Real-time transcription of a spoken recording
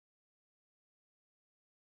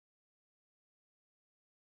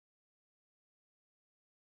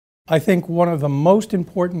I think one of the most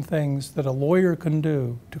important things that a lawyer can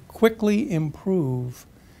do to quickly improve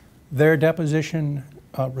their deposition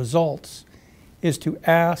results is to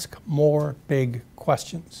ask more big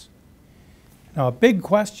questions. Now, a big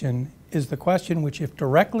question is the question which, if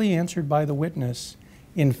directly answered by the witness,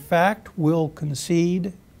 in fact will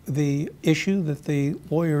concede the issue that the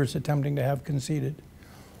lawyer is attempting to have conceded,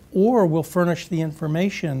 or will furnish the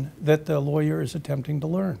information that the lawyer is attempting to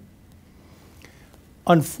learn.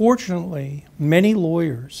 Unfortunately, many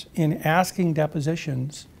lawyers, in asking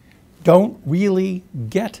depositions, don't really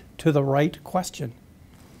get to the right question.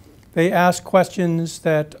 They ask questions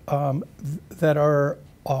that are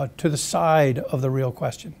to the side of the real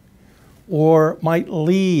question, or might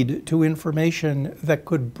lead to information that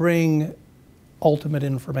could bring ultimate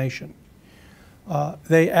information.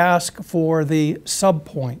 They ask for the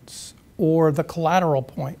subpoints or the collateral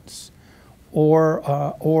points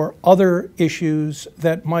or other issues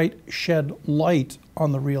that might shed light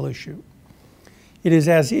on the real issue. It is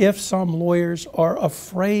as if some lawyers are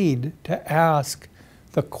afraid to ask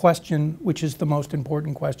the question which is the most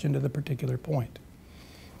important question to the particular point.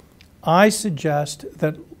 I suggest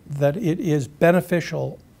that it is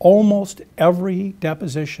beneficial almost every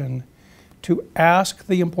deposition to ask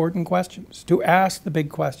the important questions, to ask the big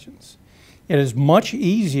questions. It is much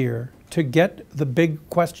easier to get the big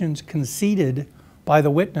questions conceded by the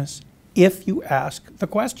witness if you ask the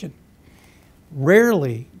question.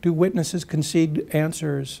 Rarely do witnesses concede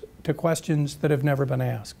answers to questions that have never been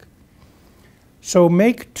asked. So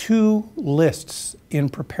make two lists in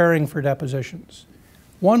preparing for depositions.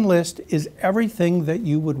 One list is everything that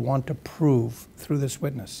you would want to prove through this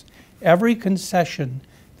witness, every concession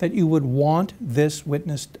that you would want this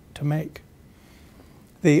witness to make.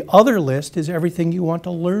 The other list is everything you want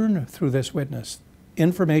to learn through this witness,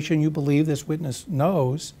 information you believe this witness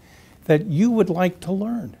knows that you would like to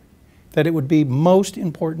learn, that it would be most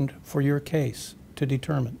important for your case to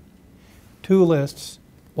determine. Two lists,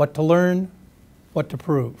 what to learn, what to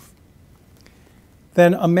prove.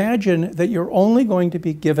 Then imagine that you're only going to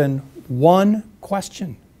be given one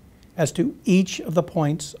question as to each of the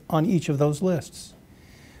points on each of those lists.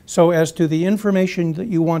 So as to the information that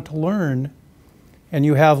you want to learn, and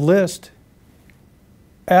you have list,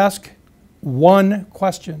 ask one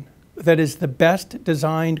question that is the best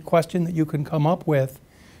designed question that you can come up with,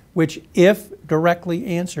 which, if directly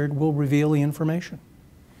answered, will reveal the information.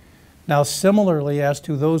 Now, similarly, as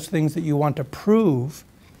to those things that you want to prove,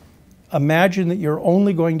 imagine that you're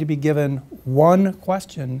only going to be given one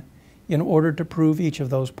question in order to prove each of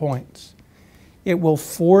those points. It will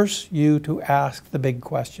force you to ask the big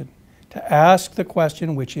question, to ask the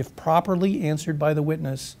question which, if properly answered by the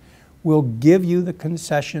witness, will give you the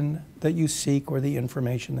concession that you seek or the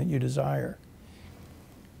information that you desire.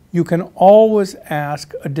 You can always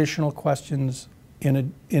ask additional questions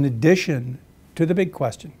in addition to the big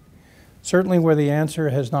question. Certainly where the answer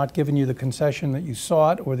has not given you the concession that you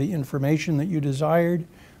sought or the information that you desired,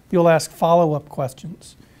 you'll ask follow-up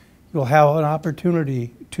questions. You'll have an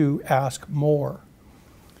opportunity to ask more.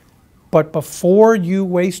 But before you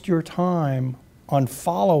waste your time on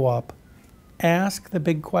follow-up, ask the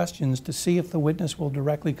big questions to see if the witness will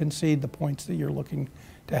directly concede the points that you're looking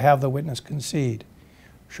to have the witness concede.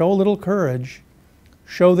 Show a little courage,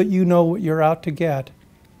 show that you know what you're out to get,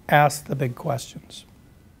 ask the big questions.